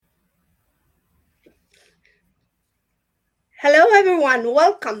Hello, everyone.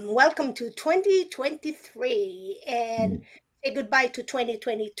 Welcome to 2023. And say goodbye to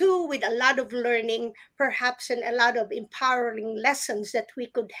 2022 with a lot of learning, perhaps, and a lot of empowering lessons that we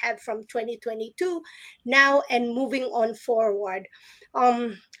could have from 2022 now and moving on forward.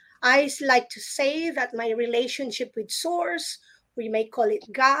 Um, like to say that my relationship with Source, we may call it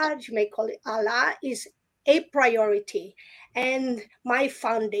God, you may call it Allah, is a priority and my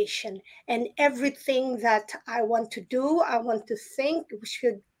foundation, and everything that I want to do, I want to think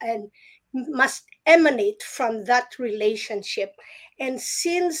should and must emanate from that relationship. And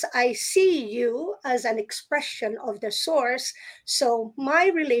since I see you as an expression of the source, so my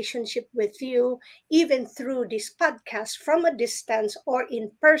relationship with you, even through this podcast from a distance or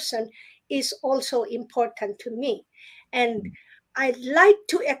in person, is also important to me. And I'd like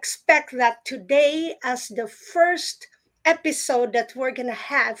to expect that today, as the first episode that we're going to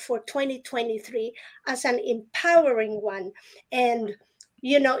have for 2023, as an empowering one. And,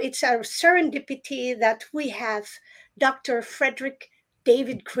 it's a serendipity that we have Dr. Frederick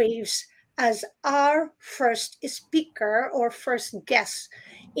David Graves as our first speaker or first guest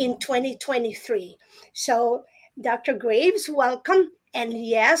in 2023. So, Dr. Graves, welcome. And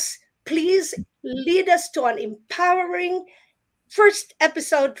yes, please lead us to an empowering first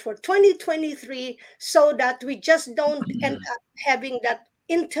episode for 2023 so that we just don't end up having that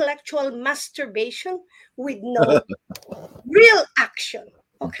intellectual masturbation with no real action.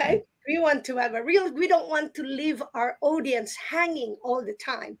 Okay, we want to have a real, we don't want to leave our audience hanging all the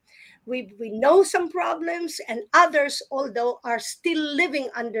time. We know some problems, and others although are still living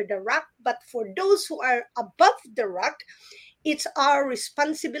under the rock, but for those who are above the rock, it's our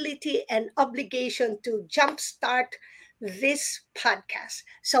responsibility and obligation to jumpstart this podcast.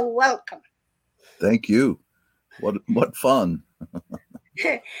 So, welcome. Thank you. What fun.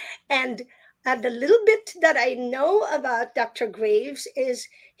 And the little bit that I know about Dr. Graves is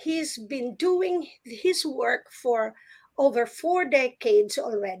he's been doing his work for over 4 decades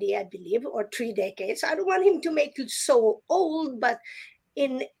already, I believe, or 3 decades. I don't want him to make it so old, but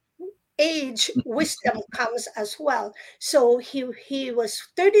in age wisdom comes as well. So he was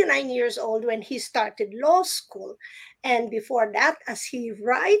 39 years old when he started law school, and before that, as he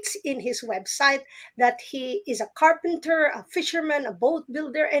writes in his website, that he is a carpenter, a fisherman, a boat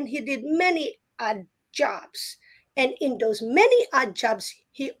builder, and he did many odd jobs. And in those many odd jobs,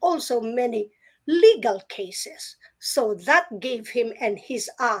 he also many legal cases. So that gave him and his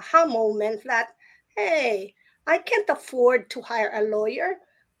aha moment that, hey, I can't afford to hire a lawyer,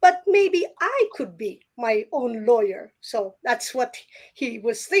 but maybe I could be my own lawyer. So that's what he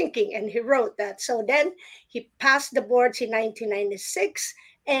was thinking, and he wrote that. So then he passed the boards in 1996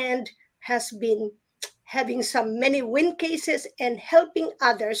 and has been having some many win cases and helping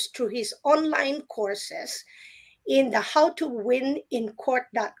others through his online courses in the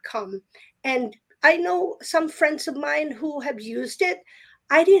howtowinIncourt.com. And I know some friends of mine who have used it.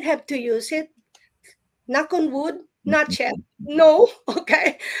 I didn't have to use it, knock on wood, not yet. No,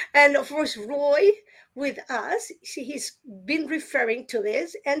 okay. And of course, Roy with us, he's been referring to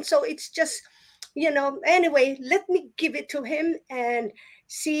this. And so it's just, anyway, let me give it to him and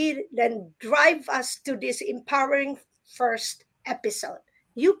see, then drive us to this empowering first episode.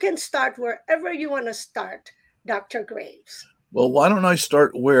 You can start wherever you want to start, Dr. Graves. Well, why don't I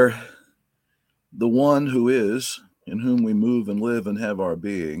start where the one who is, in whom we move and live and have our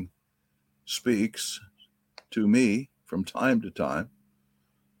being, speaks to me from time to time.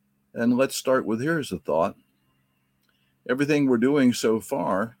 And let's start with here's a thought. Everything we're doing so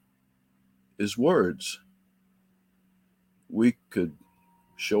far is words. We could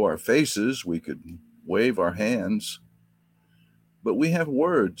show our faces, we could wave our hands, but we have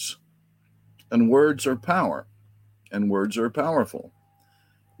words, and words are power, and words are powerful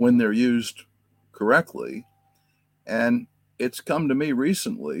when they're used correctly. And it's come to me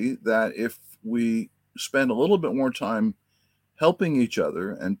recently that if we spend a little bit more time helping each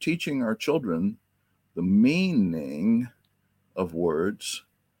other and teaching our children the meaning of words,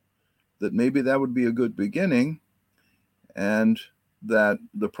 that maybe that would be a good beginning, and that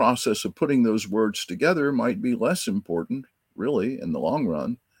the process of putting those words together might be less important, really, in the long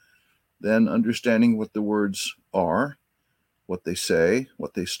run, than understanding what the words are, what they say,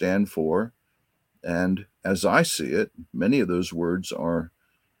 what they stand for. And as I see it, many of those words are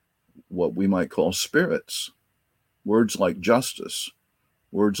what we might call spirits. Words like justice,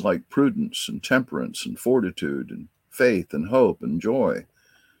 words like prudence and temperance and fortitude and faith and hope and joy.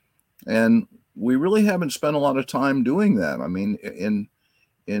 And we really haven't spent a lot of time doing that. I mean,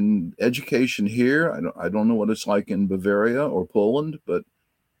 in education here, I don't know what it's like in Bavaria or Poland, but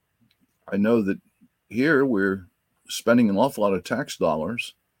I know that here we're spending an awful lot of tax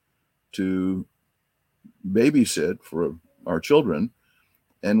dollars to babysit for our children.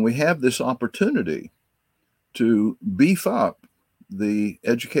 And we have this opportunity to beef up the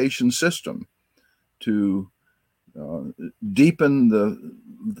education system, to deepen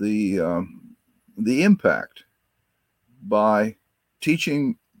the impact by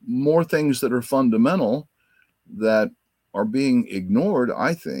teaching more things that are fundamental that are being ignored,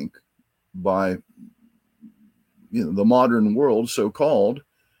 I think, by the modern world, so-called.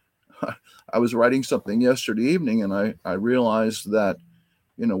 I was writing something yesterday evening, and I realized that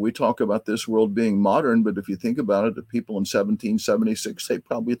we talk about this world being modern, but if you think about it, the people in 1776, they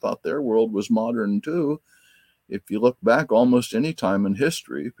probably thought their world was modern too. If you look back almost any time in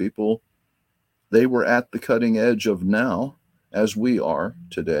history, people, they were at the cutting edge of now, as we are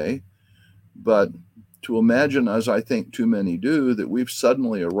today. But to imagine, as I think too many do, that we've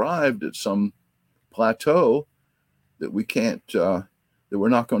suddenly arrived at some plateau that we can't, that we're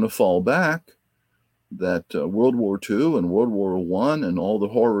not going to fall back, that World War II and World War I and all the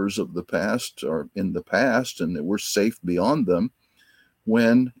horrors of the past are in the past and that we're safe beyond them,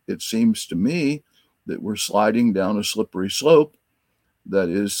 when it seems to me that we're sliding down a slippery slope that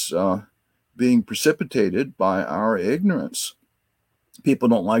is being precipitated by our ignorance. People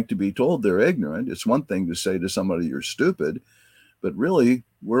don't like to be told they're ignorant. It's one thing to say to somebody you're stupid, but really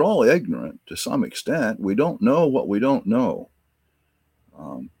we're all ignorant to some extent. We don't know what we don't know.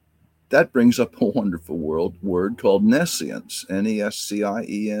 That brings up a wonderful word called nescience,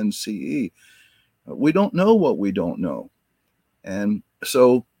 Nescience. We don't know what we don't know. And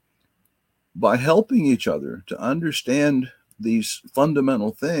so by helping each other to understand these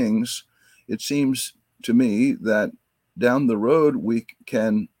fundamental things, it seems to me that down the road we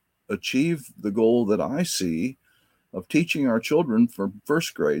can achieve the goal that I see of teaching our children from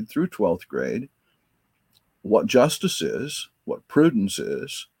first grade through 12th grade what justice is, what prudence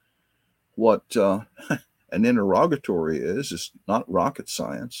is, what an interrogatory is. It's not rocket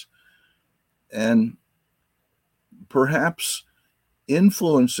science. And perhaps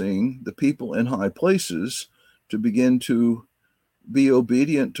influencing the people in high places to begin to be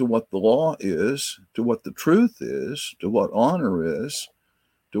obedient to what the law is, to what the truth is, to what honor is,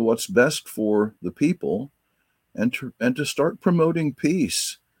 to what's best for the people, and to start promoting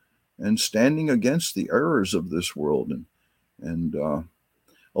peace and standing against the errors of this world. And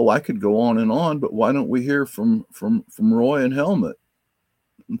I could go on and on, but why don't we hear from Roy and Helmut?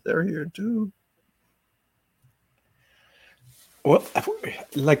 They're here too. Well,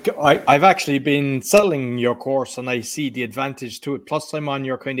 like I've actually been selling your course and I see the advantage to it. Plus I'm on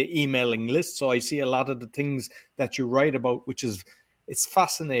your kind of emailing list. So I see a lot of the things that you write about, it's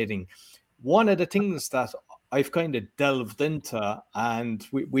fascinating. One of the things that I've kind of delved into, and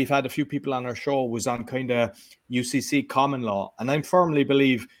we've had a few people on our show, was on kind of UCC common law. And I firmly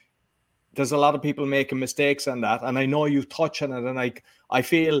believe there's a lot of people making mistakes on that. And I know you touch on it. And I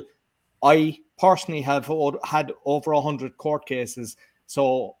feel I personally have had over 100 court cases.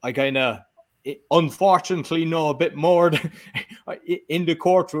 So I kind of, unfortunately, know a bit more in the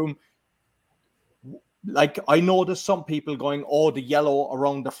courtroom. Like, I noticed some people going, the yellow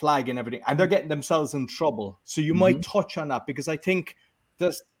around the flag and everything, and they're getting themselves in trouble. So you might touch on that, because I think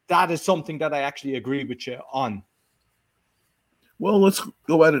that is something that I actually agree with you on. Well, let's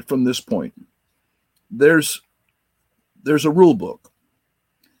go at it from this point. There's a rule book,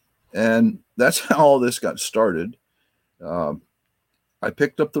 and that's how all this got started. I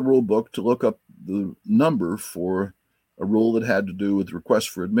picked up the rule book to look up the number for a rule that had to do with requests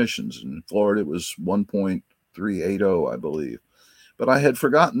for admissions. In Florida, it was 1.380, I believe. But I had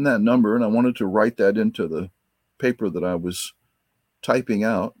forgotten that number, and I wanted to write that into the paper that I was typing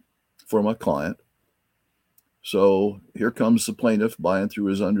out for my client. So here comes the plaintiff by and through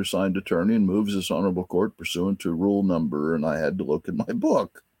his undersigned attorney and moves this honorable court pursuant to rule number, and I had to look at my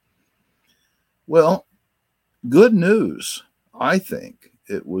book. Well, good news. I think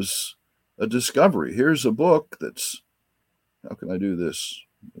it was a discovery. Here's a book that's, how can I do this?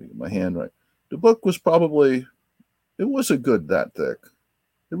 Get my hand right. The book was probably, it was a good that thick.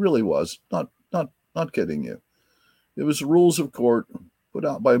 It really was. Not kidding you. It was Rules of Court, put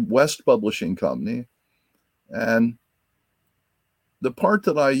out by West Publishing Company. And the part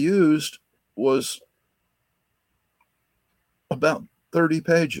that I used was about 30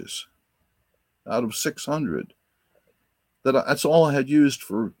 pages out of 600. That's all I had used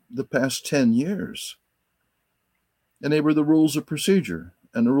for the past 10 years. And they were the rules of procedure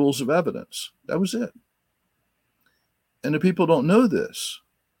and the rules of evidence. That was it. And the people don't know this.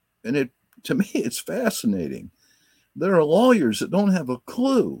 And to me, it's fascinating. There are lawyers that don't have a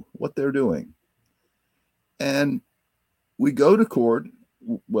clue what they're doing. And we go to court.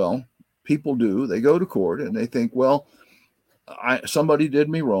 Well, people do. They go to court and they think, well, somebody did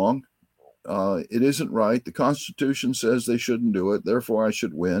me wrong. It isn't right. The Constitution says they shouldn't do it. Therefore, I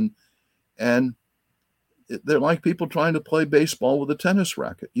should win. And they're like people trying to play baseball with a tennis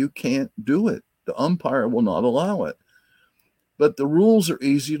racket. You can't do it. The umpire will not allow it. But the rules are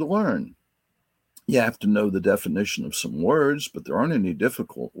easy to learn. You have to know the definition of some words, but there aren't any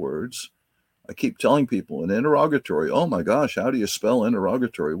difficult words. I keep telling people an interrogatory, oh my gosh, how do you spell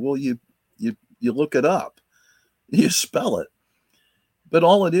interrogatory? Well, you look it up. You spell it. But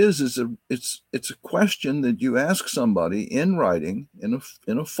all it is it's a question that you ask somebody in writing in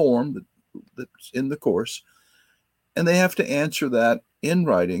a form that's in the course, and they have to answer that in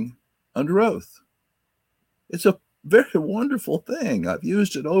writing under oath. It's a very wonderful thing. I've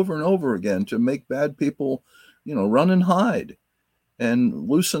used it over and over again to make bad people, run and hide and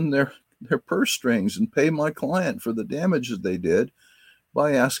loosen their purse strings and pay my client for the damage that they did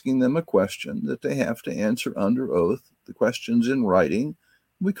by asking them a question that they have to answer under oath. The question's in writing.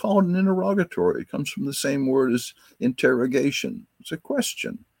 We call it an interrogatory. It comes from the same word as interrogation. It's a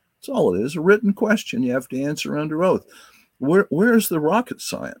question. That's all it is, a written question you have to answer under oath. Where's the rocket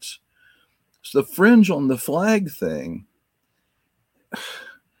science? So the fringe on the flag thing,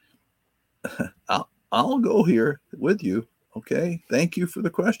 I'll go here with you. Okay. Thank you for the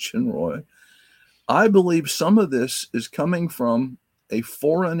question, Roy. I believe some of this is coming from a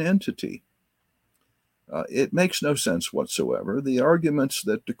foreign entity. It makes no sense whatsoever. The arguments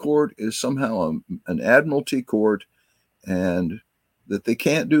that the court is somehow an admiralty court and that they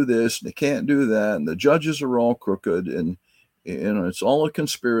can't do this, they can't do that, and the judges are all crooked, and it's all a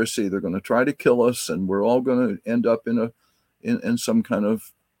conspiracy. They're going to try to kill us, and we're all going to end up in some kind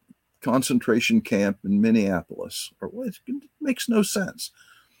of concentration camp in Minneapolis. It makes no sense.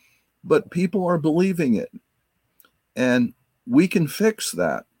 But people are believing it, and we can fix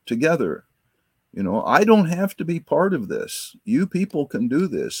that together. I don't have to be part of this. You people can do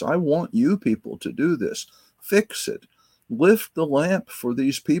this. I want you people to do this. Fix it. Lift the lamp for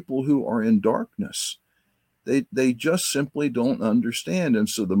these people who are in darkness. They just simply don't understand. And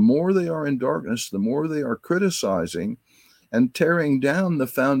so the more they are in darkness, the more they are criticizing and tearing down the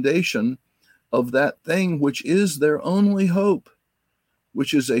foundation of that thing which is their only hope,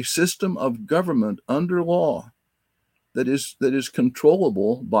 which is a system of government under law that is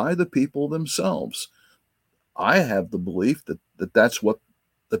controllable by the people themselves. I have the belief that that's what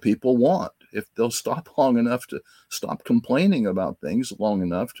the people want. If they'll stop long enough to stop complaining about things long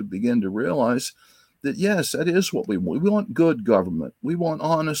enough to begin to realize that, yes, that is what we want. We want good government. We want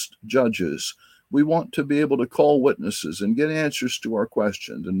honest judges. We want to be able to call witnesses and get answers to our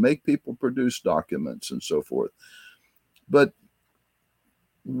questions and make people produce documents and so forth. But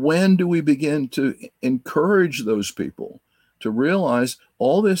when do we begin to encourage those people to realize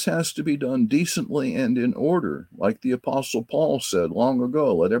all this has to be done decently and in order? Like the Apostle Paul said long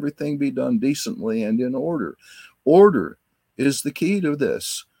ago, let everything be done decently and in order. Order is the key to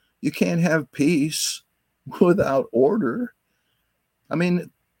this. You can't have peace without order. I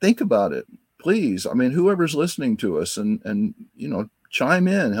mean, think about it, please. I mean, whoever's listening to us and chime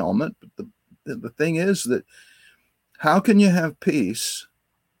in, Helmut. But the thing is that how can you have peace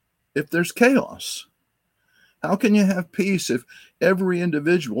if there's chaos? How can you have peace if every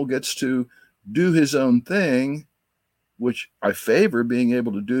individual gets to do his own thing, which I favor being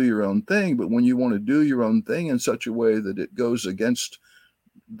able to do your own thing, but when you want to do your own thing in such a way that it goes against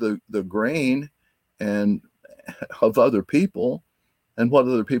the grain and of other people and what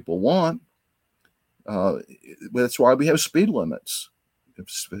other people want, that's why we have speed limits. If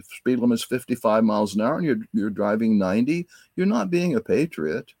speed limit's 55 miles an hour and you're driving 90, you're not being a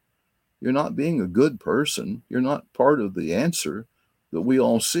patriot. You're not being a good person. You're not part of the answer that we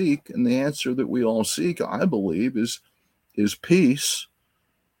all seek. And the answer that we all seek, I believe, is peace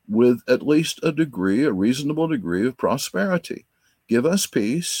with at least a reasonable degree of prosperity. Give us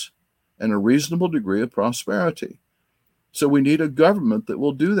peace and a reasonable degree of prosperity. So we need a government that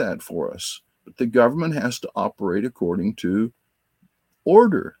will do that for us. But the government has to operate according to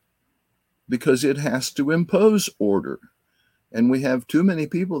order because it has to impose order. And we have too many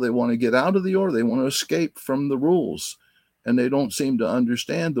people, they want to get out of the order. They want to escape from the rules. And they don't seem to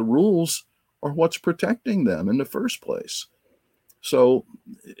understand the rules are what's protecting them in the first place. So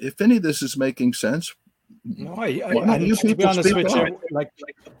if any of this is making sense, no, to be honest with you,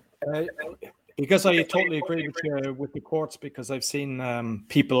 because I totally agree with you with the courts, because I've seen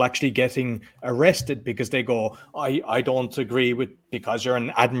people actually getting arrested because they go, I don't agree with, because you're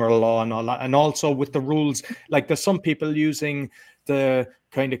an admiral law and all that. And also with the rules, like there's some people using the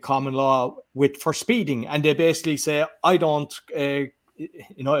kind of common law for speeding, and they basically say, I don't,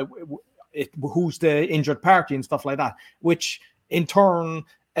 who's the injured party and stuff like that, which in turn,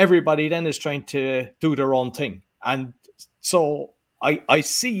 everybody then is trying to do their own thing. And so I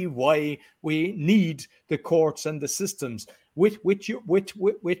see why we need the courts and the systems with what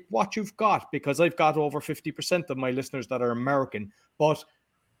you've got, because I've got over 50% of my listeners that are American. But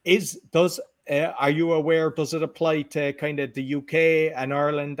are you aware, does it apply to kind of the UK and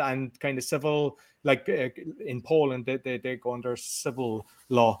Ireland and kind of civil, like in Poland, they go under civil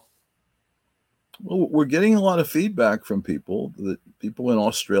law? Well, we're getting a lot of feedback from people in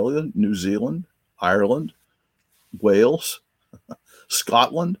Australia, New Zealand, Ireland, Wales,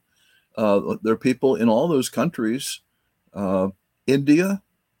 Scotland. There are people in all those countries, India.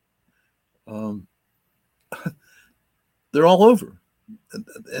 They're all over.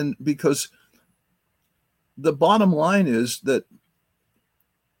 And because the bottom line is that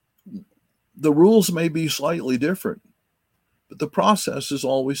the rules may be slightly different, but the process is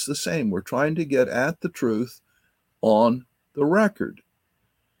always the same. We're trying to get at the truth on the record.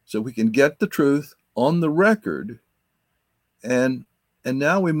 So we can get the truth on the record, and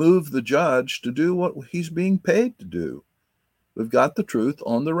now we move the judge to do what he's being paid to do. We've got the truth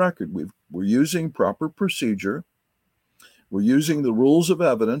on the record. We're using proper procedure. We're using the rules of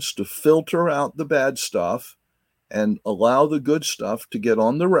evidence to filter out the bad stuff and allow the good stuff to get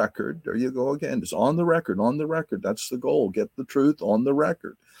on the record. There you go again. It's on the record, on the record. That's the goal. Get the truth on the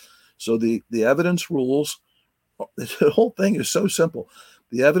record. So the evidence rules, the whole thing is so simple.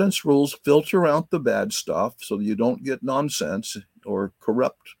 The evidence rules filter out the bad stuff so you don't get nonsense or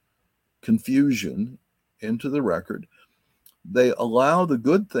corrupt confusion into the record. They allow the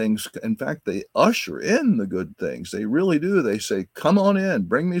good things. In fact, they usher in the good things. They really do. They say, come on in,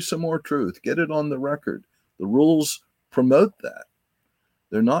 bring me some more truth, get it on the record. The rules promote that.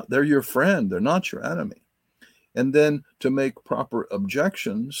 They're your friend. They're not your enemy. And then to make proper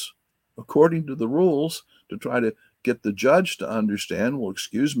objections according to the rules, to try to get the judge to understand, well,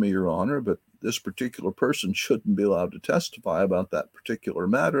 excuse me, Your Honor, but this particular person shouldn't be allowed to testify about that particular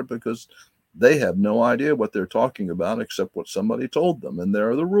matter because they have no idea what they're talking about except what somebody told them. And there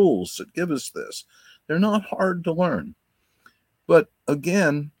are the rules that give us this. They're not hard to learn. But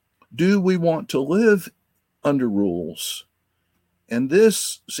again, do we want to live under rules? And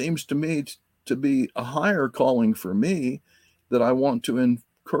this seems to me to be a higher calling for me, that I want to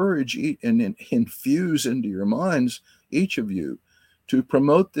encourage and infuse into your minds, each of you, to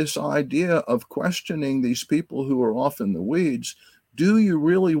promote this idea of questioning these people who are off in the weeds. Do you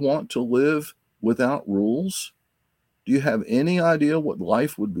really want to live without rules? Do you have any idea what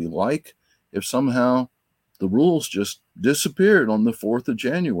life would be like if somehow the rules just disappeared on the 4th of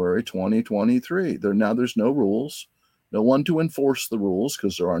January, 2023? There's no rules, no one to enforce the rules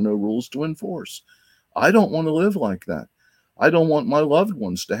because there are no rules to enforce. I don't want to live like that. I don't want my loved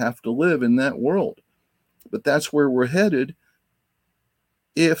ones to have to live in that world. But that's where we're headed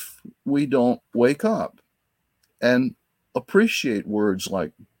if we don't wake up and appreciate words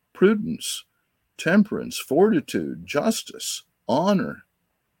like prudence, temperance, fortitude, justice, honor,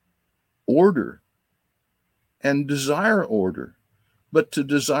 order, and desire order. But to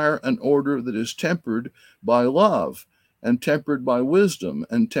desire an order that is tempered by love and tempered by wisdom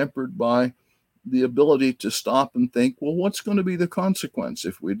and tempered by the ability to stop and think, well, what's going to be the consequence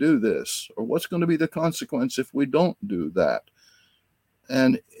if we do this? Or what's going to be the consequence if we don't do that?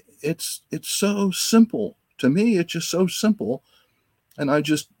 And it's so simple. To me, it's just so simple. And I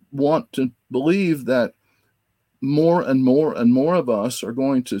just want to believe that more and more and more of us are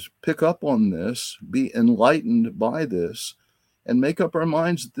going to pick up on this, be enlightened by this, and make up our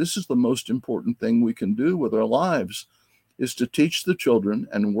minds that this is the most important thing we can do with our lives, is to teach the children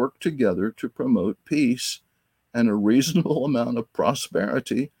and work together to promote peace and a reasonable amount of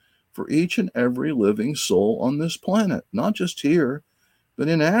prosperity for each and every living soul on this planet, not just here, but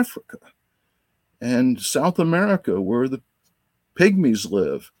in Africa and South America, where the pygmies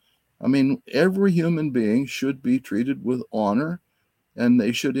live. I mean, every human being should be treated with honor, and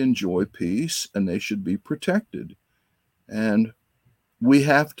they should enjoy peace, and they should be protected. And we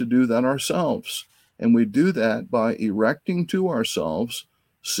have to do that ourselves. And we do that by erecting to ourselves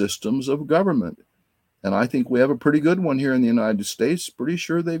systems of government. And I think we have a pretty good one here in the United States. Pretty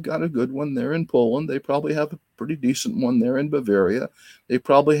sure they've got a good one there in Poland. They probably have a pretty decent one there in Bavaria. They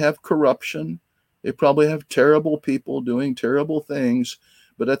probably have corruption. They probably have terrible people doing terrible things.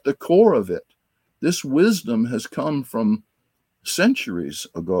 But at the core of it, this wisdom has come from centuries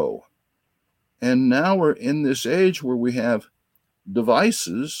ago. And now we're in this age where we have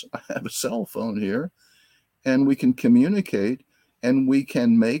devices. I have a cell phone here, and we can communicate. and we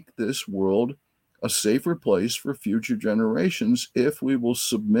can make this world a safer place for future generations if we will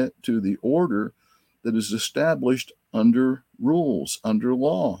submit to the order that is established under rules, under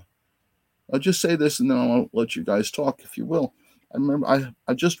law. I'll just say this and then I'll let you guys talk, if you will. I remember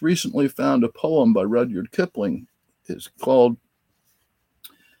I just recently found a poem by Rudyard Kipling. It's called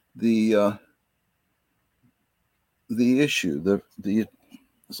The Issue.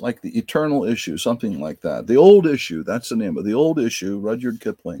 It's like The Eternal Issue, something like that. The Old Issue, that's the name of The Old Issue, Rudyard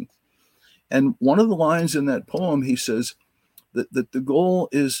Kipling. And one of the lines in that poem, he says that the goal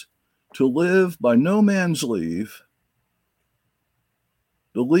is to live by no man's leave,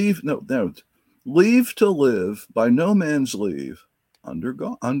 leave to live by no man's leave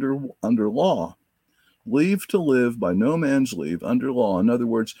under law. Leave to live by no man's leave under law. In other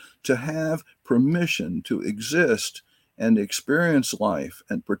words, to have permission to exist and experience life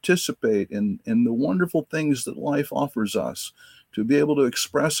and participate in the wonderful things that life offers us, to be able to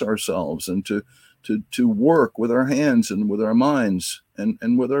express ourselves and to work with our hands and with our minds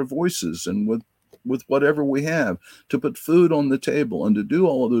and with our voices and with whatever we have, to put food on the table and to do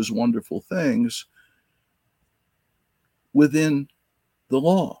all of those wonderful things within the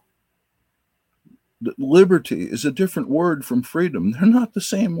law. Liberty is a different word from freedom. They're not the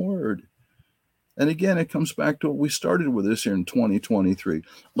same word. And again, it comes back to what we started with this here in 2023.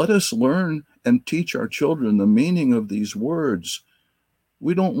 Let us learn and teach our children the meaning of these words.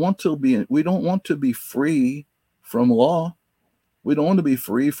 We don't want to be free from law. We don't want to be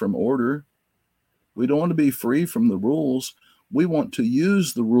free from order. We don't want to be free from the rules. We want to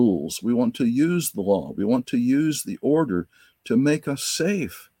use the rules. We want to use the law. We want to use the order to make us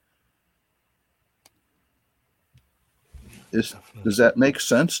safe. Does that make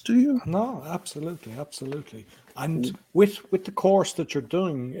sense to you? No, absolutely. And with the course that you're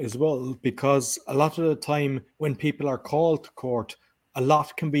doing as well, because a lot of the time when people are called to court, a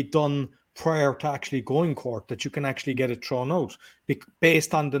lot can be done prior to actually going court, that you can actually get it thrown out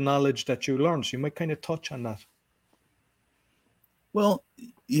based on the knowledge that you learn. So you might kind of touch on that. Well,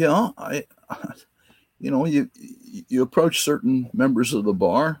 yeah, you approach certain members of the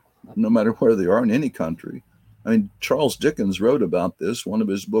bar, no matter where they are in any country. I mean, Charles Dickens wrote about this. One of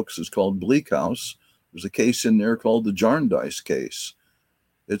his books is called Bleak House. There's a case in there called the Jarndyce case.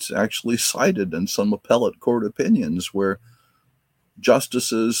 It's actually cited in some appellate court opinions where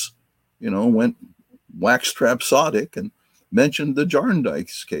justices, went wax rhapsodic and mentioned the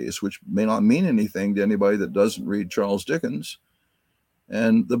Jarndyce case, which may not mean anything to anybody that doesn't read Charles Dickens,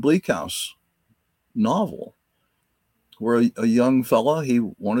 and the Bleak House novel, where a young fella, he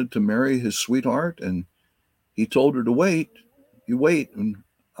wanted to marry his sweetheart, and he told her to wait. You wait, and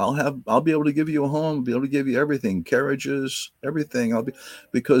I'll be able to give you a home, I'll be able to give you everything, carriages, everything.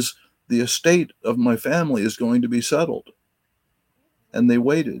 Because the estate of my family is going to be settled. And they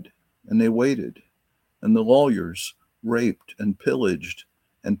waited, and they waited, and the lawyers raped and pillaged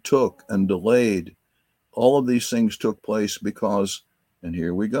and took and delayed. All of these things took place because, and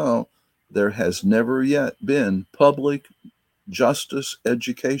here we go, there has never yet been public justice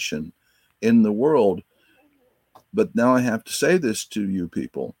education in the world. But now I have to say this to you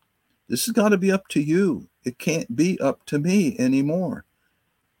people. This has got to be up to you. It can't be up to me anymore.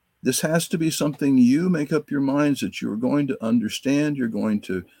 This has to be something you make up your minds that you're going to understand, you're going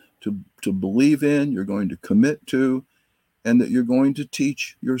to believe in, you're going to commit to, and that you're going to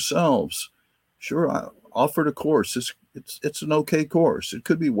teach yourselves. Sure, I offered a course. It's an okay course. It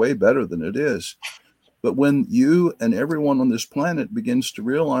could be way better than it is. But when you and everyone on this planet begins to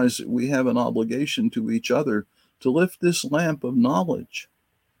realize that we have an obligation to each other to lift this lamp of knowledge,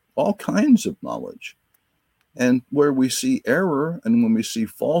 all kinds of knowledge, and where we see error and when we see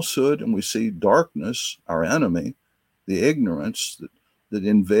falsehood and we see darkness, our enemy, the ignorance that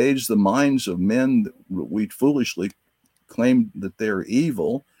invades the minds of men that we foolishly claim that they're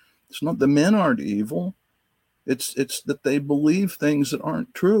evil. It's not the men aren't evil. It's that they believe things that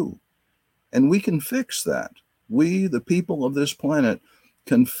aren't true. And we can fix that. We, the people of this planet,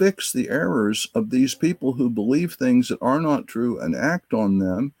 can fix the errors of these people who believe things that are not true and act on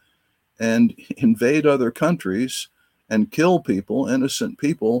them and invade other countries and kill people, innocent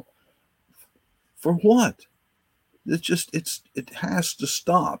people. For what? It has to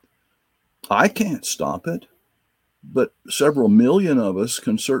stop. I can't stop it, but several million of us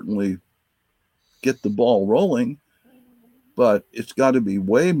can certainly get the ball rolling. But it's got to be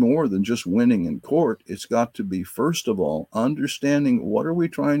way more than just winning in court. It's got to be, first of all, understanding what are we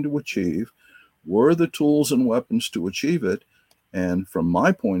trying to achieve, what are the tools and weapons to achieve it. And from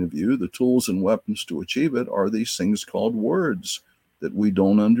my point of view, the tools and weapons to achieve it are these things called words that we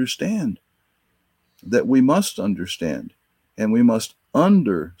don't understand, that we must understand. And we must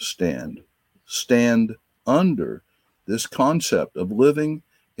stand under this concept of living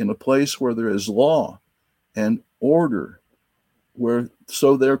in a place where there is law and order,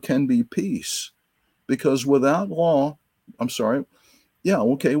 so there can be peace. Because without law, without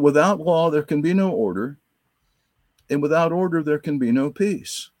law there can be no order, and without order there can be no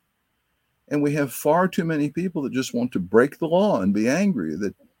peace. And we have far too many people that just want to break the law and be angry,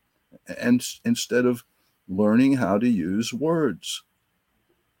 and instead of learning how to use words.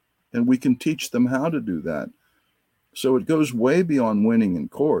 And we can teach them how to do that. So it goes way beyond winning in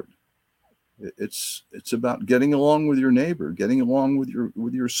court. It's about getting along with your neighbor, getting along with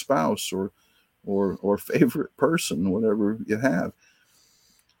your spouse or favorite person, whatever you have,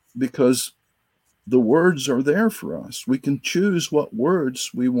 because the words are there for us. We can choose what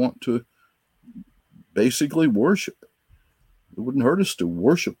words we want to basically worship. It wouldn't hurt us to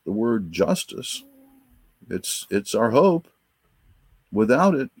worship the word justice. It's our hope.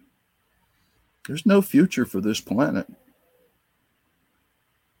 Without it, there's no future for this planet.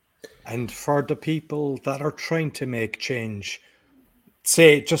 And for the people that are trying to make change,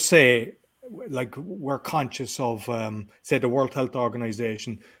 say, like, we're conscious of, say, the World Health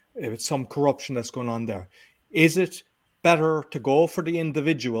Organization, some corruption that's going on there. Is it better to go for the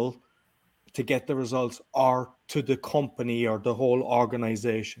individual to get the results, or to the company or the whole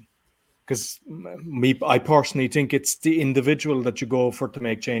organization? Because I personally think it's the individual that you go for to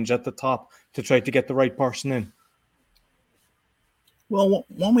make change at the top, to try to get the right person in. Well,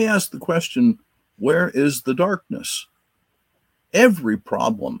 when we ask the question, where is the darkness? Every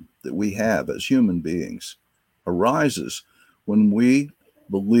problem that we have as human beings arises when we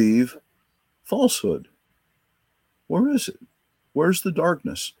believe falsehood. Where is it? Where's the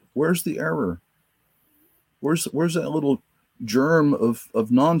darkness? Where's the error? Where's that little germ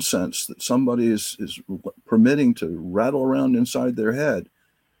of nonsense that somebody is permitting to rattle around inside their head,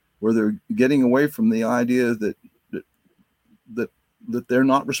 where they're getting away from the idea that they're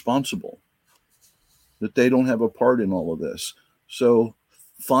not responsible, that they don't have a part in all of this. So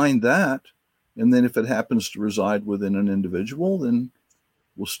find that, and then if it happens to reside within an individual, then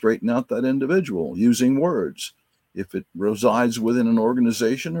we'll straighten out that individual using words. If it resides within an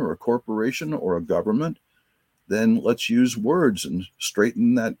organization or a corporation or a government, then let's use words and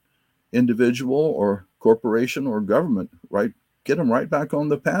straighten that individual or corporation or government, right? Get them right back on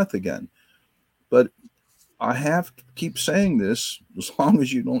the path again. But I have to keep saying this. As long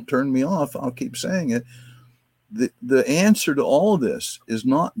as you don't turn me off, I'll keep saying it. The answer to all of this is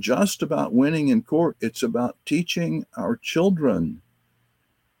not just about winning in court. It's about teaching our children.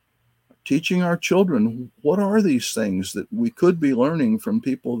 Teaching our children, what are these things that we could be learning from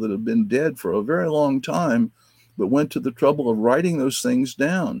people that have been dead for a very long time, but went to the trouble of writing those things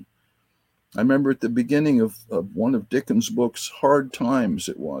down. I remember at the beginning of one of Dickens' books, Hard Times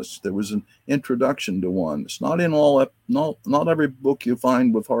there was an introduction to one. It's not in not every book you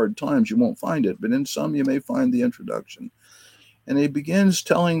find with hard times, you won't find it, but in some you may find the introduction. And he begins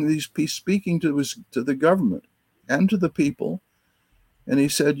speaking to the government and to the people. And he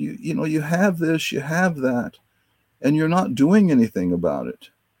said, you have this, you have that, and you're not doing anything about it.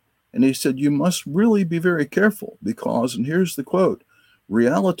 And he said, you must really be very careful because, and here's the quote,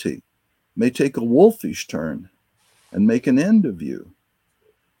 reality may take a wolfish turn and make an end of you.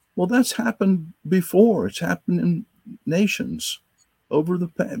 Well, that's happened before. It's happened in nations over the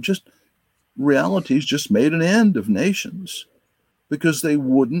past. Reality's just made an end of nations because they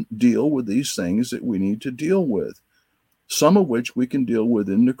wouldn't deal with these things that we need to deal with. Some of which we can deal with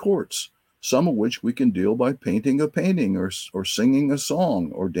in the courts, some of which we can deal by painting a painting or singing a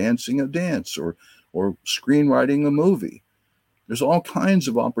song or dancing a dance or screenwriting a movie. There's all kinds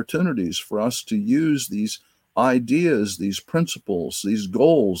of opportunities for us to use these ideas, these principles, these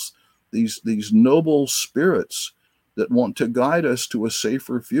goals, these noble spirits that want to guide us to a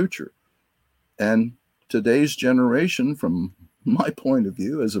safer future. And today's generation, from my point of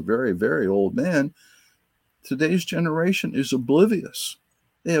view as a very, very old man, today's generation is oblivious.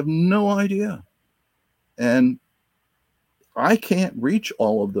 They have no idea. And I can't reach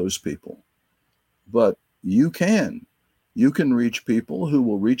all of those people, but you can. You can reach people who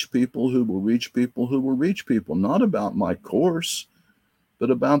will reach people who will reach people who will reach people, not about my course,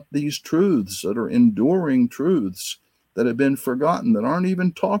 but about these truths that are enduring truths that have been forgotten, that aren't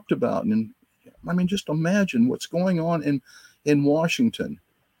even talked about. And I mean, just imagine what's going on in Washington,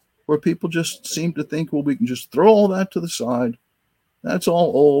 where people just seem to think, well, we can just throw all that to the side. That's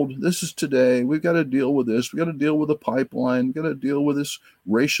all old. This is today. We've got to deal with this. We've got to deal with the pipeline. We've got to deal with this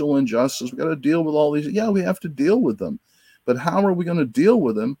racial injustice. We've got to deal with all these. Yeah, we have to deal with them. But how are we going to deal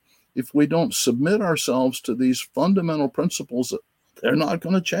with them if we don't submit ourselves to these fundamental principles, they're not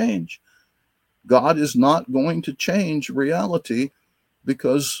going to change. God is not going to change reality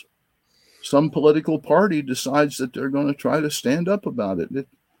because some political party decides that they're going to try to stand up about it.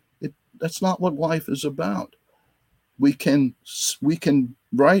 That's not what life is about. We can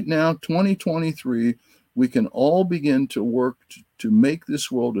right now, 2023, we can all begin to work to make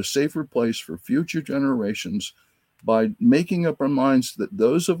this world a safer place for future generations by making up our minds that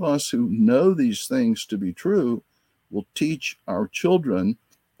those of us who know these things to be true will teach our children,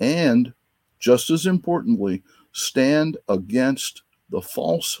 and just as importantly, stand against the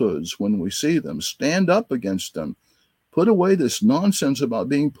falsehoods when we see them. Stand up against them. Put away this nonsense about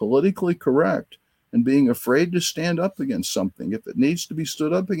being politically correct and being afraid to stand up against something. If it needs to be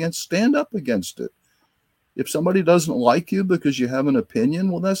stood up against, stand up against it. If somebody doesn't like you because you have an opinion,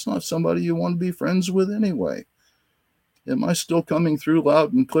 well, that's not somebody you want to be friends with anyway. Am I still coming through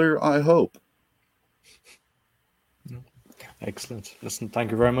loud and clear? I hope. Excellent. Listen,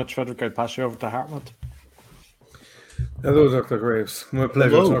 thank you very much, Frederick. I'll pass you over to Hartmut. Hello, Dr. Graves. My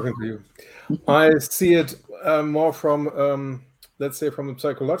pleasure talking to you. I see it more from, let's say, from a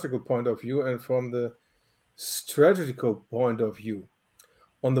psychological point of view and from the strategical point of view.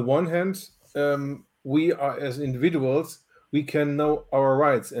 On the one hand, we are, as individuals, we can know our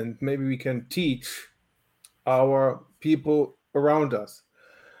rights and maybe we can teach our people around us.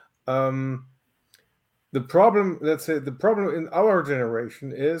 The problem, let's say, the problem in our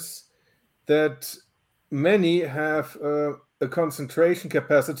generation is that many have a concentration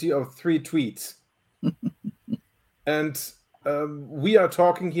capacity of 3 tweets. And we are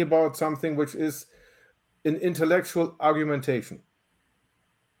talking here about something which is an intellectual argumentation.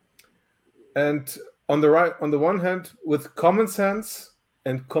 And on the one hand, with common sense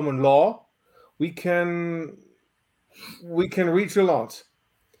and common law, we can reach a lot.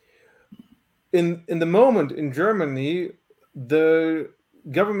 In the moment in Germany, the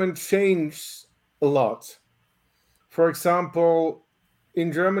government changed a lot. For example,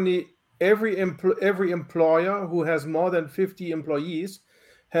 in Germany, every employer who has more than 50 employees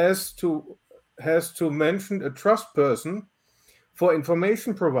has to mention a trust person for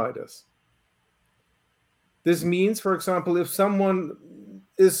information providers. This means, for example, if someone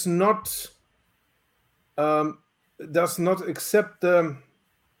is does not accept the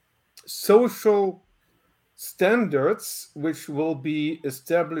social standards which will be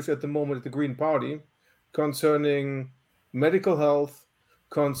established at the moment at the Green Party concerning medical health,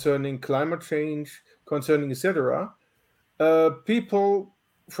 concerning climate change, concerning etc., people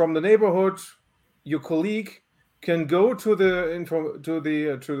from the neighborhood, your colleague, can go to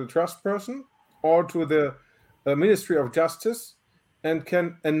the trust person or to the Ministry of Justice and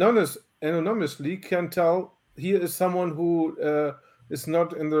can anonymously can tell here is someone who is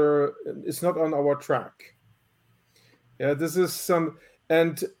not on our track. Yeah, this is some.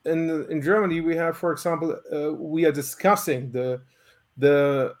 And in Germany, we have, for example, we are discussing the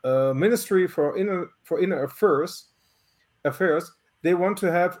Ministry for Inner Affairs. They want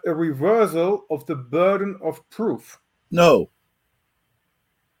to have a reversal of the burden of proof. No.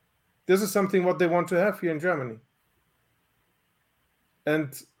 This is something what they want to have here in Germany.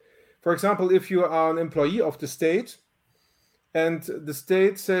 And, for example, if you are an employee of the state and the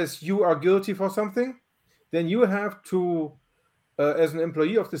state says you are guilty for something, then you have to, as an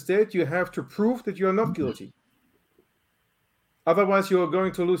employee of the state, you have to prove that you are not guilty. Otherwise, you are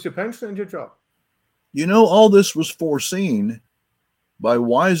going to lose your pension and your job. You know, all this was foreseen by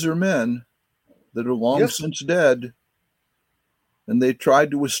wiser men that are long since dead, and they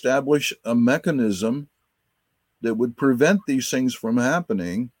tried to establish a mechanism that would prevent these things from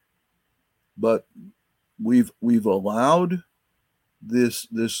happening. But we've allowed this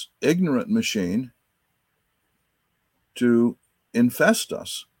ignorant machine to infest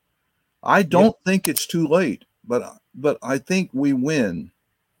us. I don't think it's too late, but I think we win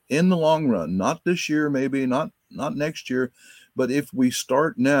in the long run. Not this year, maybe not next year, but if we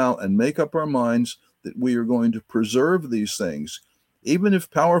start now and make up our minds that we are going to preserve these things, even if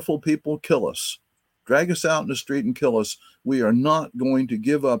powerful people kill us, drag us out in the street and kill us, we are not going to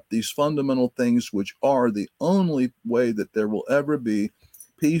give up these fundamental things which are the only way that there will ever be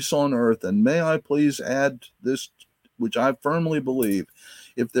peace on earth. And may I please add this, which I firmly believe,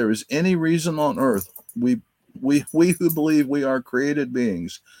 if there is any reason on earth, we who believe we are created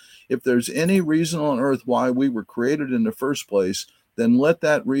beings, if there's any reason on earth why we were created in the first place, then let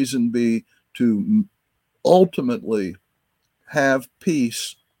that reason be to ultimately have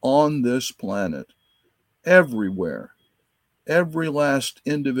peace on this planet, everywhere, every last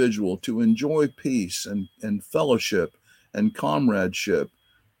individual to enjoy peace and fellowship and comradeship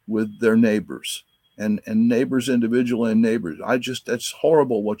with their neighbors and neighbors individually and neighbors. That's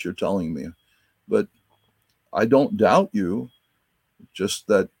horrible what you're telling me, but I don't doubt you, just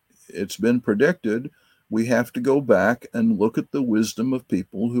that it's been predicted. We have to go back and look at the wisdom of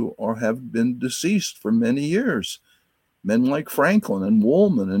people who have been deceased for many years. Men like Franklin and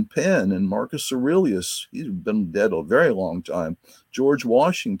Woolman and Penn and Marcus Aurelius, he's been dead a very long time. George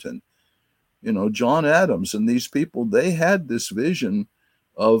Washington, John Adams, and these people, they had this vision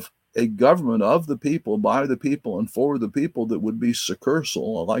of a government of the people, by the people, and for the people that would be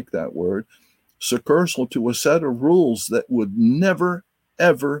succursal. I like that word. Succursal to a set of rules that would never,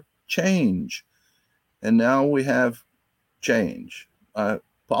 ever change. And now we have change. I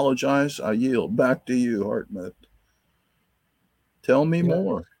apologize. I yield back to you, Hartmut. Tell me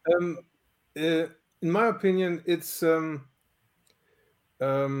more. In my opinion, it's a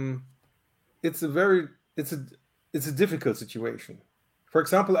difficult situation. For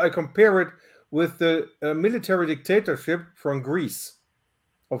example, I compare it with the military dictatorship from Greece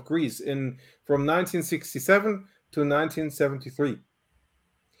from 1967 to 1973.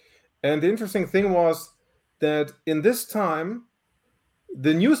 And the interesting thing was that in this time,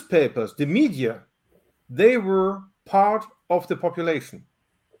 the newspapers, the media, they were part of the population.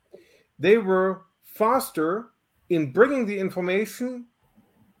 They were faster in bringing the information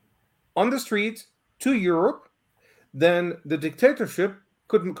on the street to Europe than the dictatorship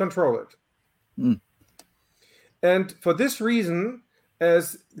couldn't control it. And for this reason,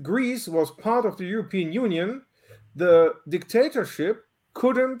 as Greece was part of the European Union, the dictatorship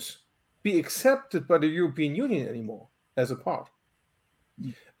couldn't be accepted by the European Union anymore as a part.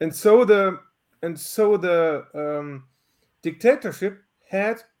 And so the dictatorship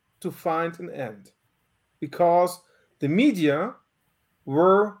had to find an end, because the media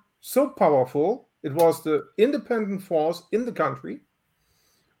were so powerful. It was the independent force in the country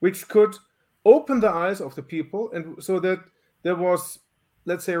which could open the eyes of the people, and so that there was,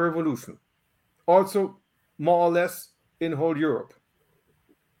 let's say, a revolution. Also, more or less in whole Europe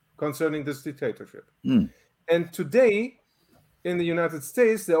concerning this dictatorship. And today, in the United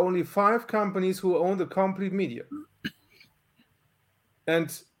States, there are only 5 companies who own the complete media.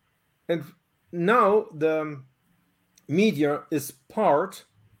 And now the media is part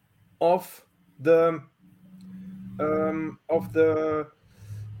of the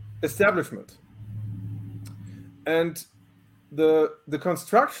establishment. And the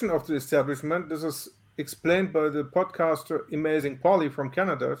construction of the establishment, this is explained by the podcaster Amazing Polly from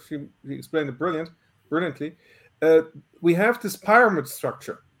Canada. She explained it brilliantly. We have this pyramid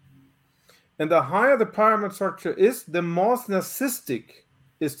structure. And the higher the pyramid structure is, the more narcissistic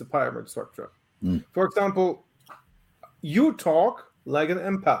is the pyramid structure. For example, you talk like an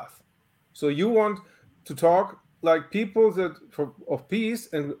empath. So you want to talk like people of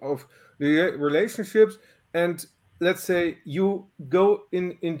peace and of relationships, and let's say you go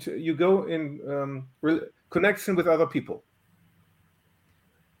in connection with other people.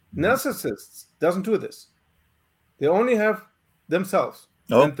 Narcissists doesn't do this. They only have themselves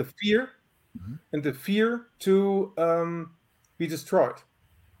and the fear to be destroyed.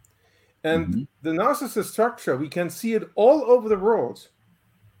 And the narcissist structure, we can see it all over the world,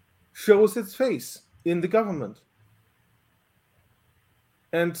 shows its face in the government.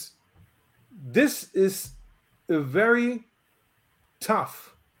 And this is a very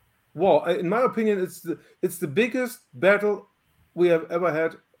tough war. In my opinion, it's the biggest battle we have ever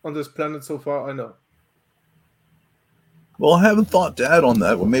had on this planet so far, I know. Well, I haven't thought to add on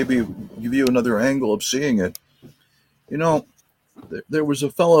that. Well, maybe give you another angle of seeing it. There was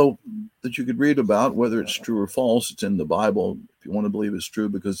a fellow that you could read about, whether it's true or false. It's in the Bible. If you want to believe it's true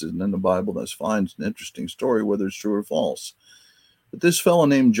because it's in the Bible, that's fine. It's an interesting story, whether it's true or false. But this fellow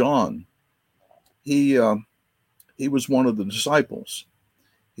named John, he was one of the disciples.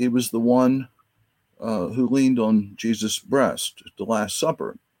 He was the one who leaned on Jesus' breast at the Last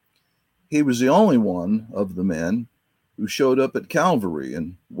Supper. He was the only one of the men who showed up at Calvary,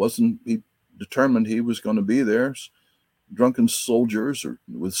 and he determined he was going to be there, drunken soldiers or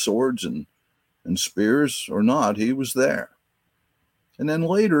with swords and spears or not, he was there. And then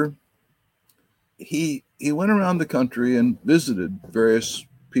later, he went around the country and visited various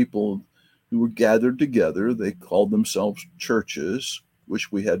people who were gathered together. They called themselves churches.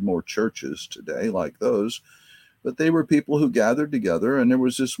 Wish we had more churches today like those. But they were people who gathered together, and there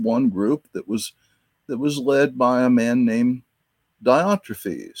was this one group that was led by a man named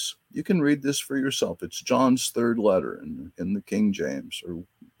Diotrephes. You can read this for yourself. It's John's 3rd letter in the King James, or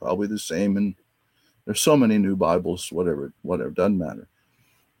probably the same. And there's so many new Bibles, whatever, doesn't matter.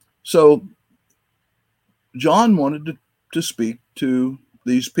 So John wanted to speak to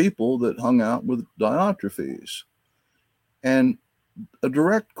these people that hung out with Diotrephes. And a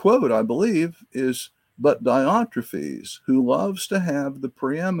direct quote, I believe, is, "But Diotrephes, who loves to have the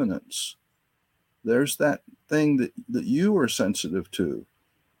preeminence." There's that thing that you are sensitive to,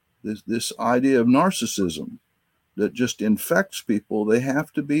 this idea of narcissism that just infects people. They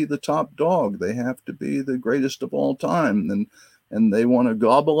have to be the top dog. They have to be the greatest of all time, and they want to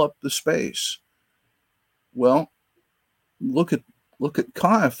gobble up the space. Well, look at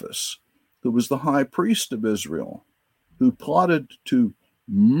Caiaphas, who was the high priest of Israel, who plotted to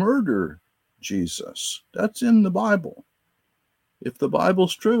murder Jesus. That's in the Bible. If the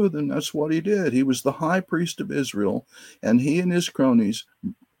Bible's true, then that's what he did. He was the high priest of Israel, and he and his cronies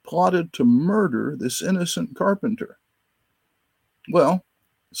plotted to murder this innocent carpenter. Well,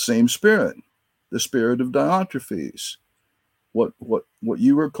 same spirit, the spirit of Diotrephes, what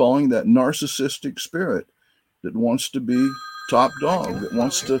you were calling that narcissistic spirit that wants to be top dog, that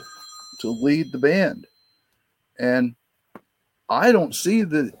wants to lead the band. And I don't see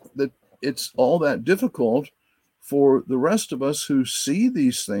that it's all that difficult for the rest of us who see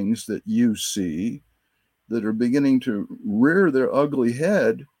these things that you see, that are beginning to rear their ugly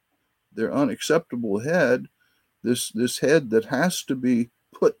head, their unacceptable head, this head that has to be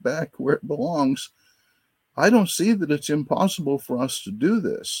put back where it belongs. I don't see that it's impossible for us to do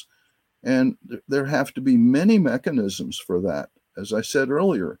this. And there have to be many mechanisms for that. As I said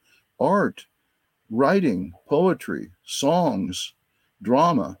earlier, art, writing, poetry, songs,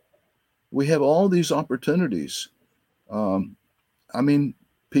 drama. We have all these opportunities. I mean,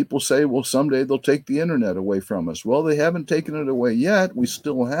 people say, well, someday they'll take the internet away from us. Well, they haven't taken it away yet. We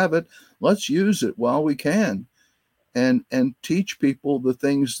still have it. Let's use it while we can, and teach people the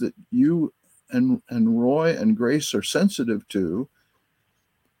things that you and Roy and Grace are sensitive to,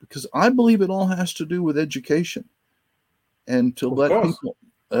 because I believe it all has to do with education, and to let people,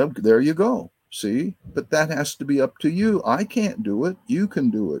 there you go. See, but that has to be up to you. I can't do it. You can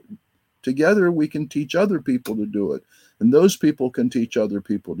do it. Together, we can teach other people to do it. And those people can teach other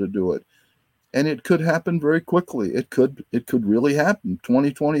people to do it. And it could happen very quickly. It could really happen.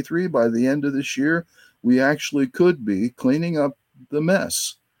 2023, by the end of this year, we actually could be cleaning up the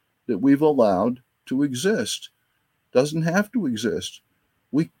mess that we've allowed to exist. Doesn't have to exist.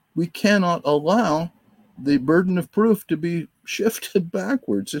 We cannot allow the burden of proof to be shifted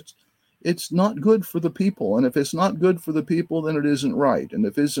backwards. It's not good for the people. And if it's not good for the people, then it isn't right. And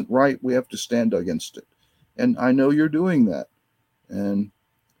if it isn't right, we have to stand against it. And I know you're doing that. And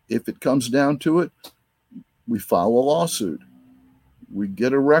if it comes down to it, we file a lawsuit. We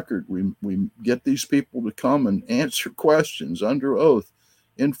get a record. We get these people to come and answer questions under oath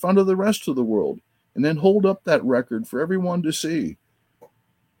in front of the rest of the world, and then hold up that record for everyone to see.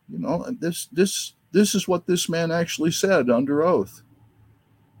 You know, this is what this man actually said under oath.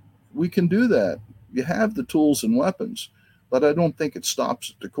 We can do that. You have the tools and weapons, but I don't think it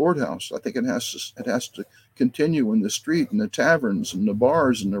stops at the courthouse. I think it has to continue in the street, in the taverns, and the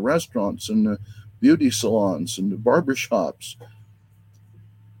bars, and the restaurants, and the beauty salons, and the barbershops.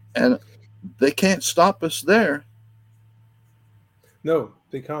 And they can't stop us there. No,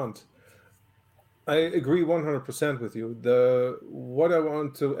 they can't. I agree 100% with you. What I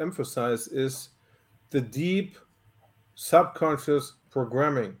want to emphasize is the deep subconscious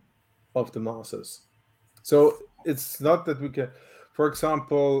programming of the masses. So it's not that we can, for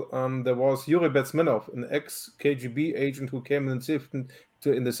example, there was Yuri Bezmenov, an ex-KGB agent who came in the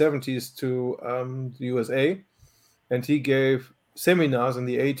 70s to the USA, and he gave seminars in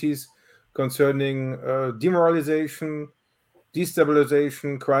the 80s concerning demoralization,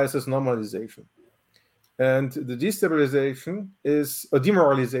 destabilization, crisis, normalization. And the destabilization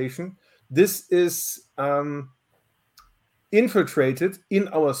demoralization. This is infiltrated in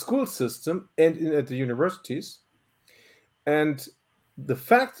our school system and at the universities. And the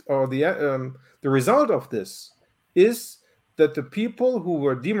fact or the result of this is that the people who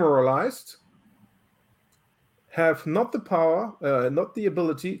were demoralized have not the power, not the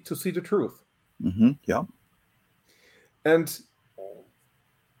ability to see the truth. Mm-hmm. Yeah. And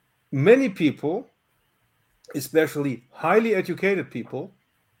many people, especially highly educated people,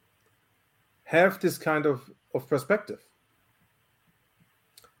 have this kind of perspective.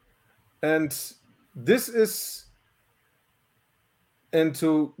 And this is, and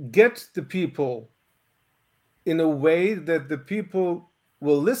to get the people in a way that the people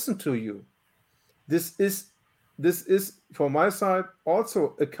will listen to you, this is from my side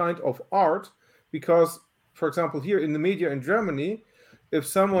also a kind of art, because, for example, here in the media in Germany, if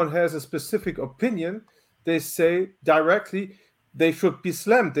someone has a specific opinion, they say directly they should be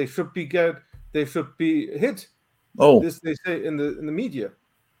slammed, they should be hit. Oh, This they say in the media.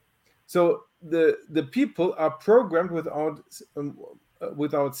 So the people are programmed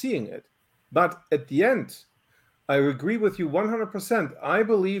without seeing it. But at the end, I agree with you 100%. I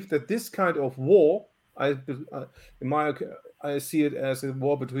believe that this kind of war, I see it as a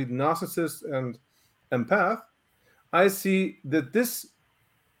war between narcissist and empath. I see that this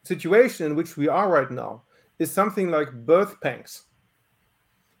situation in which we are right now is something like birth pangs.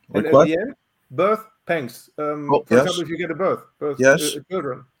 And like at what? the end, birth pangs. Oh, For yes, example, if you get a birth yes.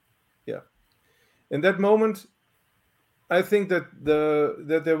 children, yeah. In that moment, I think that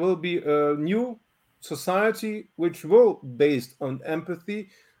there will be a new society which will based on empathy,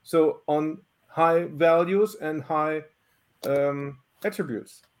 so on high values and high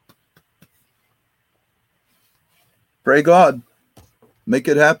attributes. Pray God, make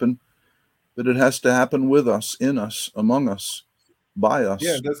it happen. But it has to happen with us, in us, among us, by us.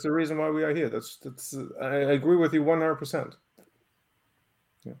 Yeah, that's the reason why we are here. That's I agree with you 100%.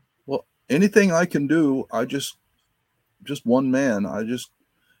 Yeah. Well, anything I can do, I just one man. I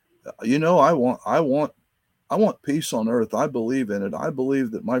want peace on earth. I believe in it. I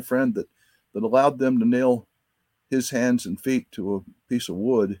believe that my friend that allowed them to nail his hands and feet to a piece of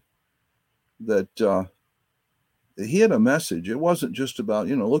wood, that he had a message. It wasn't just about,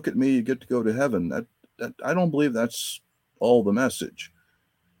 look at me, you get to go to heaven. That I don't believe that's all the message.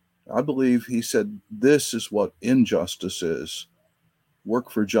 I believe he said, this is what injustice is.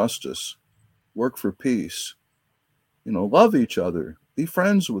 Work for justice, work for peace, love each other, be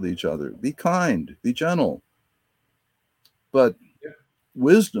friends with each other, be kind, be gentle. But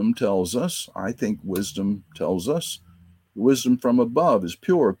wisdom tells us, I think wisdom tells us, wisdom from above is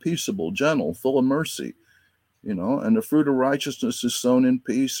pure, peaceable, gentle, full of mercy, and the fruit of righteousness is sown in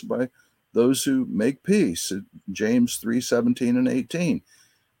peace by those who make peace. James 3:17 and 18.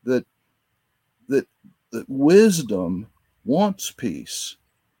 That wisdom wants peace.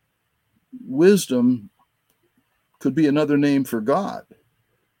 Wisdom could be another name for God.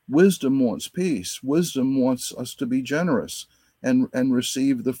 Wisdom wants peace. Wisdom wants us to be generous and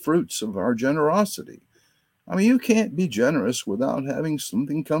receive the fruits of our generosity. I mean, you can't be generous without having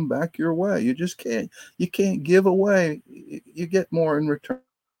something come back your way. You just can't. You can't give away. You get more in return.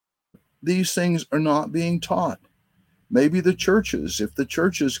 These things are not being taught. Maybe the churches, if the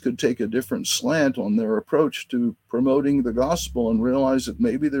churches could take a different slant on their approach to promoting the gospel and realize that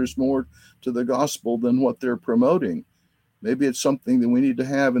maybe there's more to the gospel than what they're promoting. Maybe it's something that we need to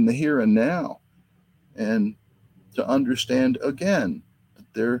have in the here and now, and to understand again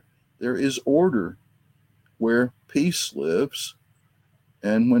that there is order where peace lives,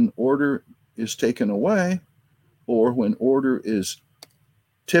 and when order is taken away, or when order is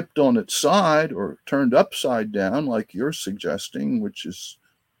tipped on its side or turned upside down, like you're suggesting, which is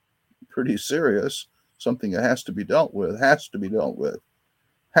pretty serious, something that has to be dealt with. That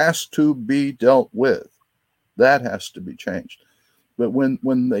has to be changed. But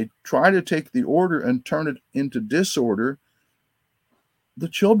when they try to take the order and turn it into disorder, the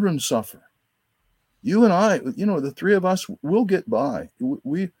children suffer. You and I, the three of us will get by.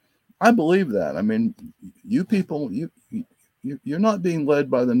 I believe that. I mean, you people, you're not being led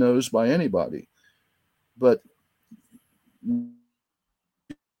by the nose by anybody, but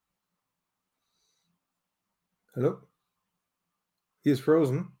Hello? He is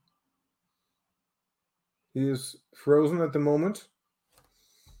frozen. He is frozen at the moment.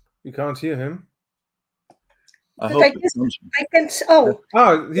 You can't hear him. I But hope I can.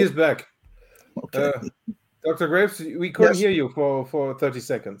 Oh, he's back. Okay. Dr. Graves, we couldn't Yes. hear you for 30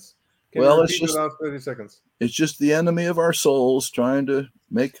 seconds. Can Well, you it's repeat just the last 30 seconds? it's just the enemy of our souls trying to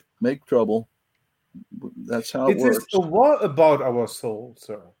make trouble. That's how it It works. is a war about our soul,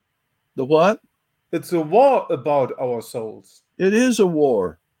 sir. The what? It's a war about our souls. It is a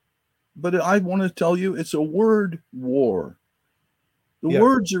war. But I want to tell you, it's a word war. The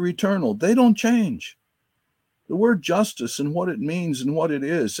words are eternal. They don't change. The word justice and what it means and what it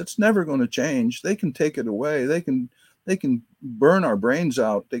is, it's never going to change. They can take it away. They can burn our brains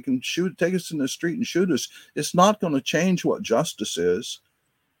out. They can take us in the street and shoot us. It's not going to change what justice is.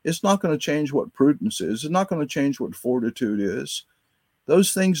 It's not going to change what prudence is. It's not going to change what fortitude is.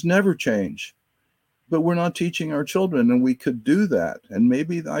 Those things never change. But we're not teaching our children, and we could do that. And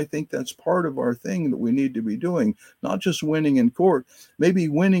maybe I think that's part of our thing that we need to be doing, not just winning in court, maybe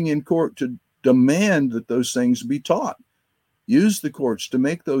winning in court to demand that those things be taught. Use the courts to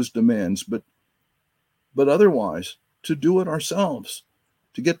make those demands, but otherwise to do it ourselves,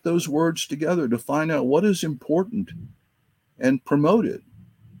 to get those words together, to find out what is important and promote it.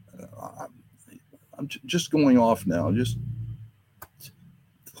 I'm just going off now.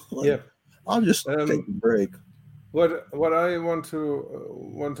 I'll just take a break. What I want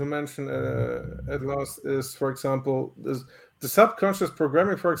to mention at last is, for example, the subconscious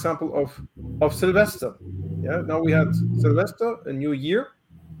programming, for example, of Sylvester. Yeah, now we had Sylvester, a new year.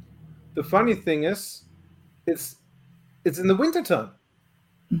 The funny thing is, it's in the wintertime.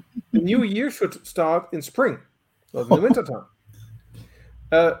 The new year should start in spring, not in the wintertime.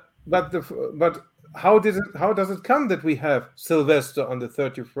 But how does it come that we have Sylvester on the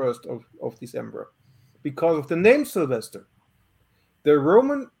 31st of December? Because of the name Sylvester. The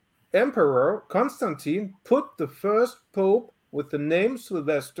Roman Emperor Constantine put the first pope with the name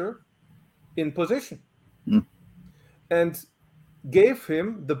Sylvester in position and gave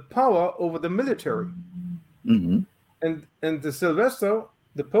him the power over the military. Mhm. And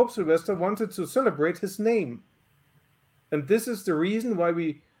the Pope Sylvester wanted to celebrate his name. And this is the reason why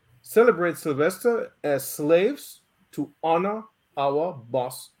we celebrate Sylvester as slaves to honor our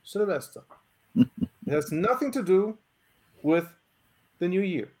boss Sylvester. It has nothing to do with the new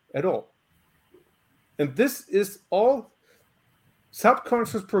year at all. And this is all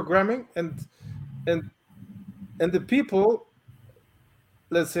subconscious programming, and the people,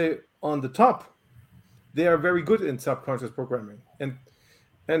 let's say, on the top, they are very good in subconscious programming,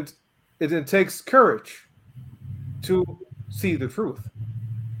 and it takes courage to see the truth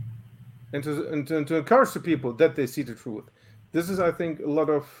and to encourage the people that they see the truth. This is, I think, a lot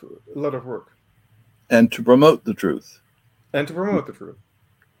of work. And to promote the truth. And to promote the truth.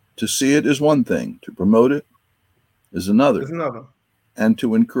 To see it is one thing. To promote it is another. Is another. And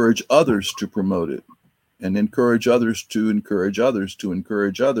to encourage others to promote it, and encourage others to encourage others to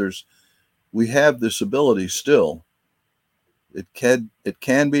encourage others. We have this ability still. It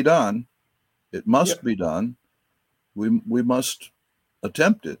can be done. It must be done. We must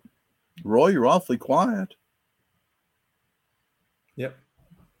attempt it. Roy, you're awfully quiet. Yep.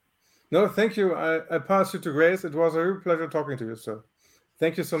 No, thank you. I pass you to Grace. It was a real pleasure talking to you, sir.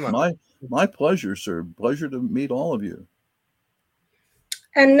 Thank you so much. My pleasure, sir. Pleasure to meet all of you.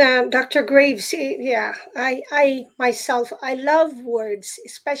 And Dr. Graves, yeah, I myself, I love words,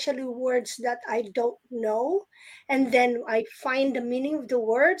 especially words that I don't know. And then I find the meaning of the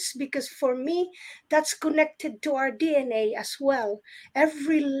words, because for me, that's connected to our DNA as well.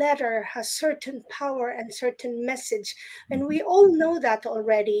 Every letter has certain power and certain message. And we all know that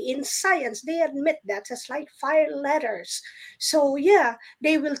already. In science, they admit that it's like 5 letters. So yeah,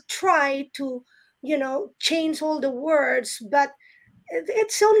 they will try to, change all the words, but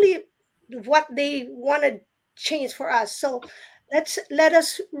it's only what they want to change for us. So let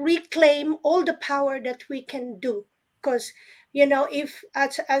us reclaim all the power that we can do, because if,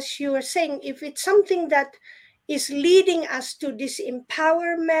 as you were saying, if it's something that is leading us to this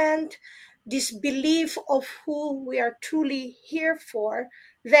empowerment, this belief of who we are truly here for,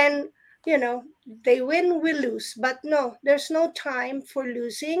 then they win, we lose. But no, there's no time for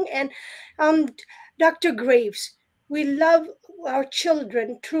losing. And Dr. Graves, we love our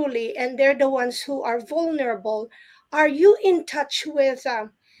children truly, and they're the ones who are vulnerable. Are you in touch with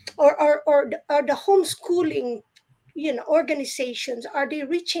or the homeschooling organizations? Are they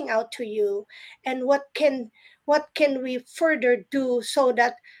reaching out to you? And what can we further do so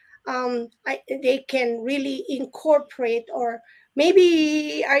that they can really incorporate? Or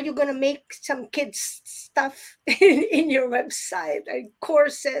maybe are you going to make some kids stuff in your website and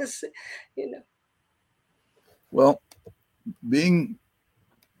courses? Well, being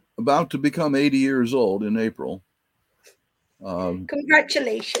about to become 80 years old in April.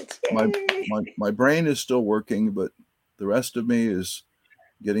 Congratulations. My brain is still working, but the rest of me is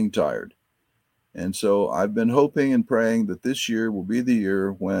getting tired. And so I've been hoping and praying that this year will be the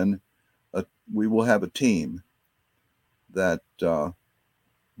year when we will have a team that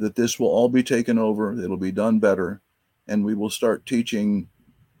this will all be taken over. It'll be done better. And we will start teaching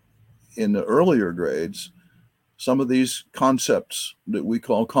in the earlier grades some of these concepts that we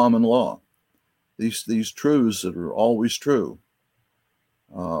call common law, these truths that are always true,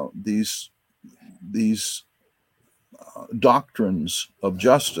 these doctrines of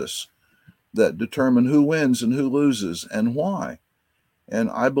justice that determine who wins and who loses and why.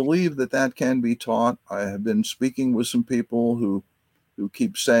 And I believe that can be taught. I have been speaking with some people who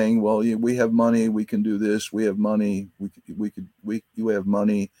keep saying, well, we have money, we can do this, we have money, you have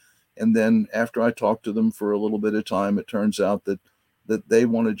money. And then after I talk to them for a little bit of time, it turns out that they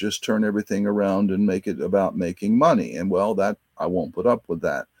want to just turn everything around and make it about making money. And well, that I won't put up with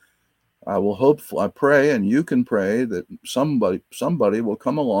that. I pray, and you can pray, that somebody will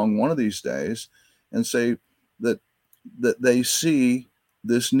come along one of these days and say that they see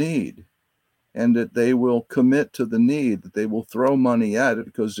this need, and that they will commit to the need, that they will throw money at it,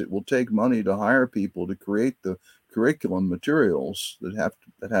 because it will take money to hire people to create curriculum materials that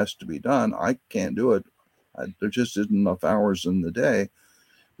has to be done. I can't do it. There just isn't enough hours in the day.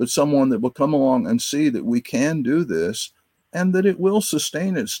 But someone that will come along and see that we can do this and that it will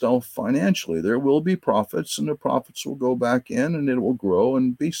sustain itself financially. There will be profits, and the profits will go back in, and it will grow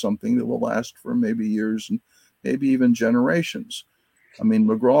and be something that will last for maybe years and maybe even generations. I mean,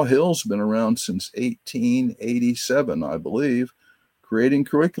 McGraw-Hill's been around since 1887, I believe, creating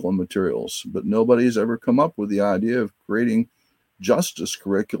curriculum materials, but nobody's ever come up with the idea of creating justice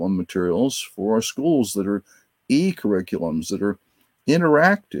curriculum materials for our schools that are e-curriculums, that are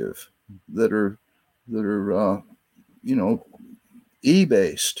interactive, that are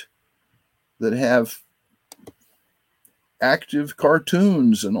e-based, that have active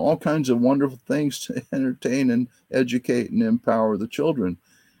cartoons and all kinds of wonderful things to entertain and educate and empower the children.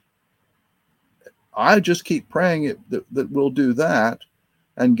 I just keep praying that we'll do that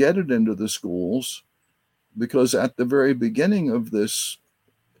and get it into the schools, because at the very beginning of this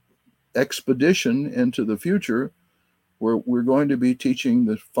expedition into the future, we're going to be teaching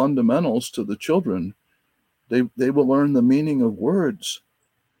the fundamentals to the children. They will learn the meaning of words.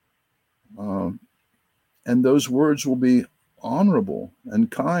 And those words will be honorable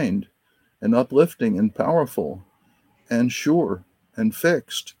and kind and uplifting and powerful and sure and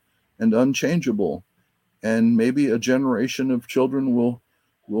fixed and unchangeable. And maybe a generation of children will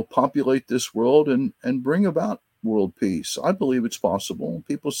populate this world and bring about world peace. I believe it's possible.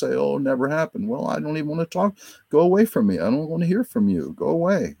 People say, oh, it never happened. Well, I don't even want to talk. Go away from me. I don't want to hear from you. Go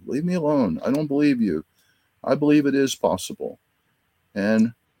away. Leave me alone. I don't believe you. I believe it is possible.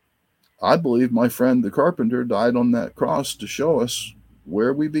 And I believe my friend the carpenter died on that cross to show us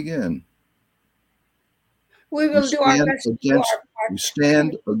where we begin. We will do our best to do our part. We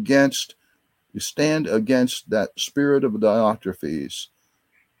stand against that spirit of Diotrephes.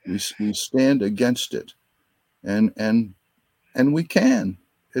 We stand against it. And we can.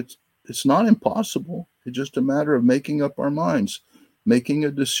 It's not impossible. It's just a matter of making up our minds, making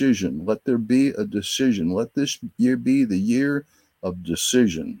a decision. Let there be a decision. Let this year be the year of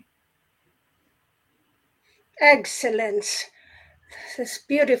decision. Excellence. This is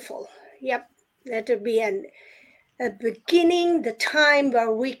beautiful. Yep. Let it be a beginning, the time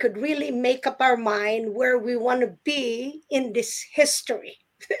where we could really make up our mind where we want to be in this history.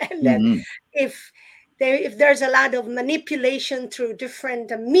 And then if there's a lot of manipulation through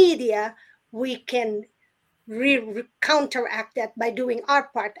different media, we can counteract that by doing our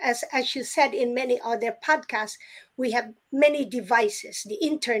part. As you said in many other podcasts, we have many devices, the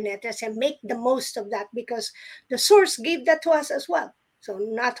internet, as I make the most of that, because the source gave that to us as well. So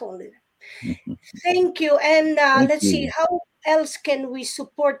not only that. Thank you. And let's see, how else can we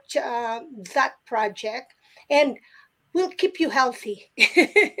support that project? And we'll keep you healthy.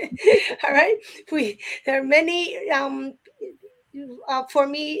 All right. There are many, for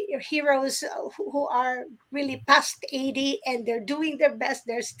me, heroes who are really past 80 and they're doing their best.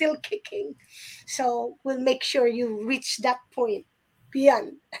 They're still kicking. So we'll make sure you reach that point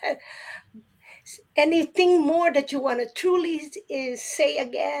beyond. Anything more that you want to truly say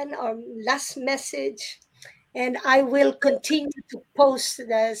again, or last message? And I will continue to post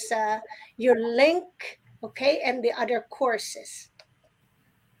this, your link, okay, and the other courses.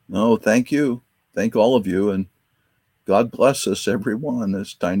 No, thank you. Thank all of you. And God bless us, everyone,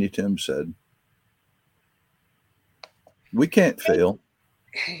 as Tiny Tim said. We can't fail.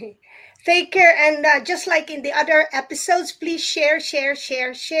 Take care. And just like in the other episodes, please share,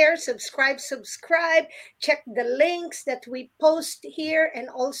 subscribe. Check the links that we post here and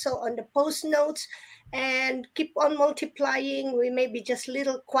also on the post notes. And keep on multiplying. We may be just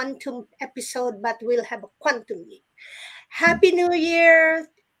little quantum episode, but we'll have a quantum leap. Happy New Year.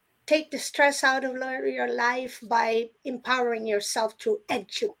 Take the stress out of your life by empowering yourself through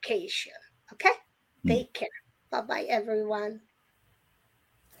education. Okay? Take care. Bye-bye, everyone.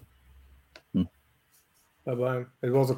 Bye-bye. It was a